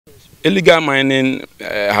Illegal mining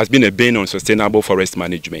has been a bane on sustainable forest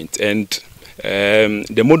management, and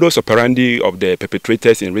the modus operandi of the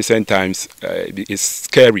perpetrators in recent times is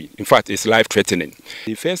scary. In fact, it's life-threatening.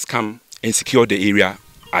 They first come and secure the area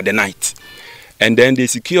at the night, and then they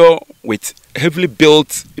secure with heavily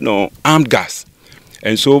built, armed gas.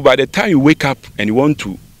 And so by the time you wake up and you want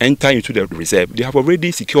to enter into the reserve, they have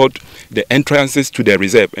already secured the entrances to the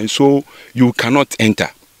reserve, and so you cannot enter.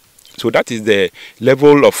 So that is the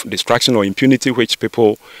level of distraction or impunity which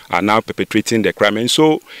people are now perpetrating the crime. And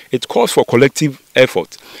so it calls for collective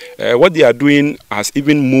effort. What they are doing has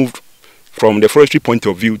even moved from the forestry point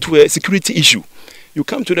of view to a security issue. You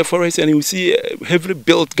come to the forest and you see heavily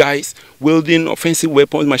built guys wielding offensive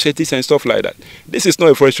weapons, machetes and stuff like that. This is not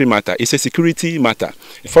a forestry matter, it's a security matter.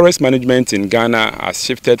 Forest management in Ghana has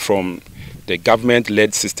shifted from the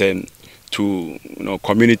government-led system to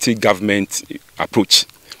community government approach.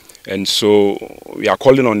 And so we are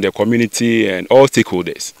calling on the community and all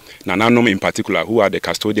stakeholders, Nananom in particular, who are the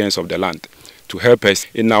custodians of the land, to help us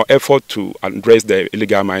in our effort to address the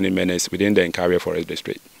illegal mining menace within the Nkawia Forest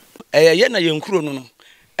District.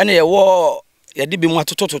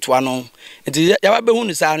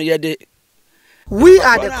 We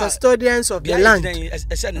are the custodians of the land.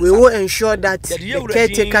 We will ensure that the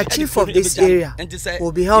caretaker chief of this area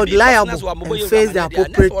will be held liable and face the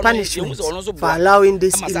appropriate punishment for allowing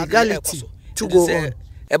this illegality to go on.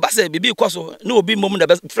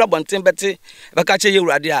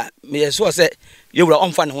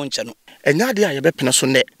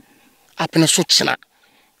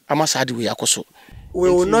 We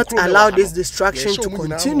will not allow this distraction to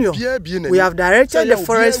continue. We have directed the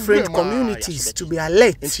forest-fringe communities to be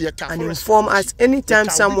alert and inform us anytime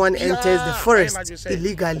someone enters the forest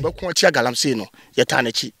illegally.